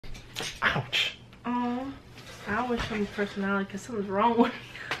Ouch. Oh, I wish I was personality because something's wrong with me.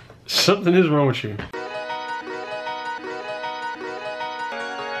 Something is wrong with you.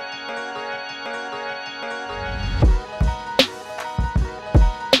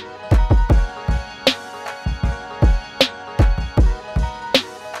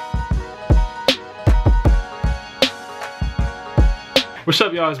 What's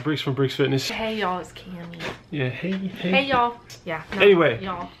up, y'all? It's Brix from Brix Fitness. Hey, y'all, it's Cammy. Yeah, hey. Hey, y'all. Yeah. No, anyway,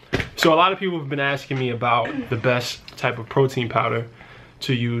 y'all. So a lot of people have been asking me about the best type of protein powder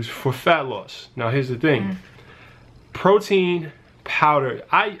to use for fat loss. Now, here's the thing. Protein powder,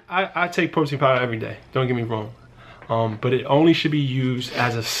 I take protein powder every day. Don't get me wrong. But it only should be used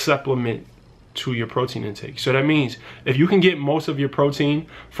as a supplement to your protein intake. So that means if you can get most of your protein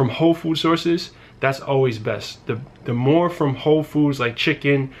from whole food sources, that's always best. The more from whole foods like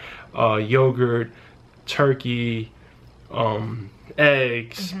chicken, yogurt, turkey,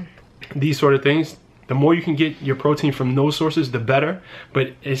 eggs, these sort of things, the more you can get your protein from those sources, the better.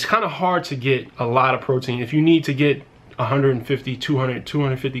 But it's kind of hard to get a lot of protein. If you need to get 150, 200,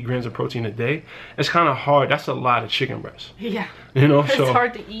 250 grams of protein a day, it's kind of hard. That's a lot of chicken breasts. Yeah. You know, it's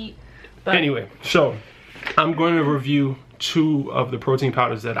hard to eat. But anyway, so I'm going to review 2 of the protein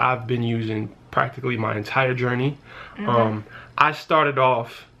powders that I've been using practically my entire journey. I started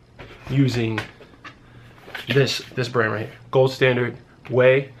off using this brand right here, Gold Standard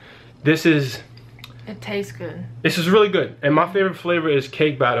Whey. it tastes good. This is really good, and my favorite flavor is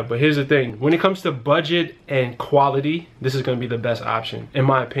cake batter. But here's the thing: when it comes to budget and quality, this is going to be the best option, in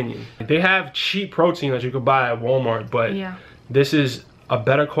my opinion. They have cheap protein that you could buy at Walmart, but this is a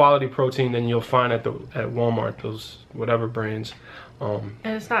better quality protein than you'll find at Walmart, those whatever brands. And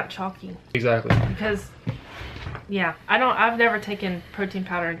it's not chalky. Exactly. Because, yeah, I've never taken protein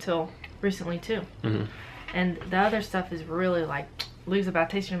powder until recently too. And the other stuff is really like, leaves a bad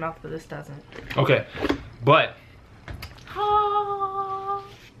taste in your mouth, but this doesn't. Okay, but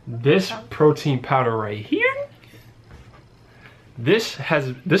this protein powder right here, this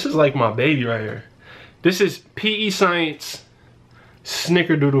is like my baby right here. This is PE Science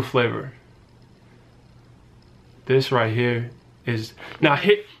Snickerdoodle flavor. This right here is now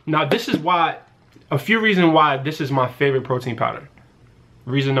this is why, a few reasons why this is my favorite protein powder.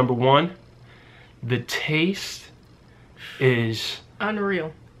 Reason number 1, the taste is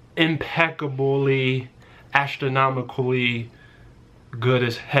unreal, impeccably, astronomically good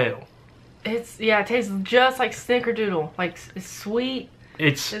as hell. It tastes just like Snickerdoodle. Like, it's sweet.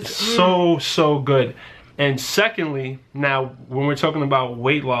 It's so good. And secondly, now when we're talking about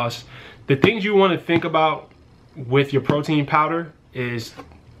weight loss, the things you want to think about with your protein powder is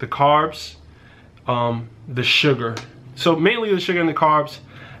the carbs, the sugar. So mainly the sugar and the carbs.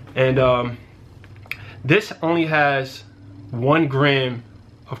 And this only has 1 gram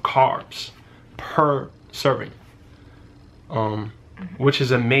of carbs per serving, which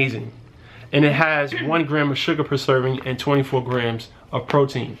is amazing. And it has 1 gram of sugar per serving and 24 grams of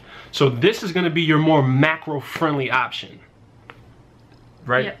protein. So this is going to be your more macro-friendly option,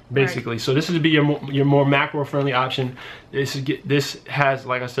 right? Yeah, basically. Right. So this is to be your more macro-friendly option. This has,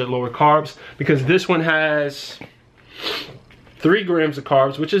 like I said, lower carbs, because this one has 3 grams of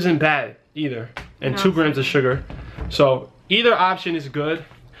carbs, which isn't bad either, and 2 grams of sugar. So either option is good.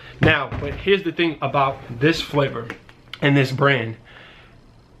 Now, but here's the thing about this flavor and this brand.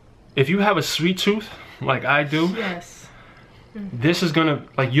 If you have a sweet tooth like I do, this is gonna,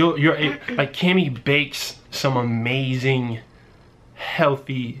 like, like Cammy bakes some amazing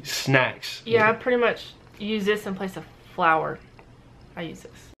healthy snacks. Yeah, I pretty much use this in place of flour. I use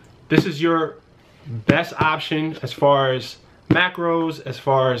this. This is your best option as far as macros, as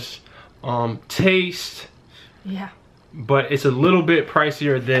far as taste. Yeah. But it's a little bit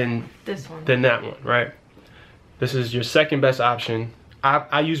pricier than this one. Than that one, right? This is your second best option.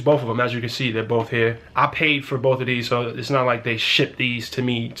 I use both of them, as you can see, they're both here. I paid for both of these, so it's not like they shipped these to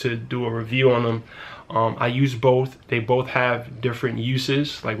me to do a review on them. I use both. They both have different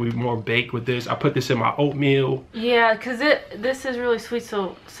uses. Like, we more bake with this. I put this in my oatmeal. Yeah, because this is really sweet,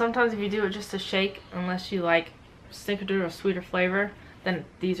 so sometimes if you do it just to shake, unless you like Snickerdoodle or sweeter flavor, then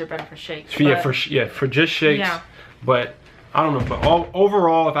these are better for shakes. Yeah, for just shakes. Yeah. But I don't know, but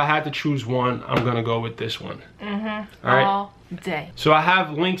overall, if I had to choose one, I'm gonna go with this one. All right. All day. So I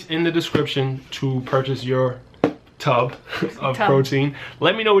have links in the description to purchase your tub of protein.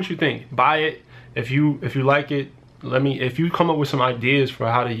 Let me know what you think. Buy it if you like it. If you come up with some ideas for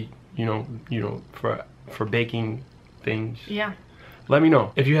how to, for baking things. Yeah. Let me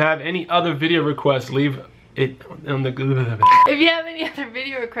know. If you have any other video requests, leave on the If you have any other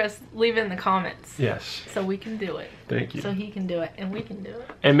video requests, leave it in the comments. Yes. So we can do it. Thank you. So he can do it and we can do it.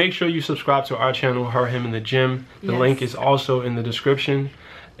 And make sure you subscribe to our channel, Her, Him, in the Gym. The link is also in the description.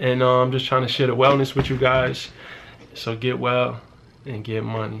 And I'm just trying to share the wellness with you guys. So get well and get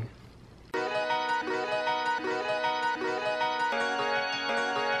money.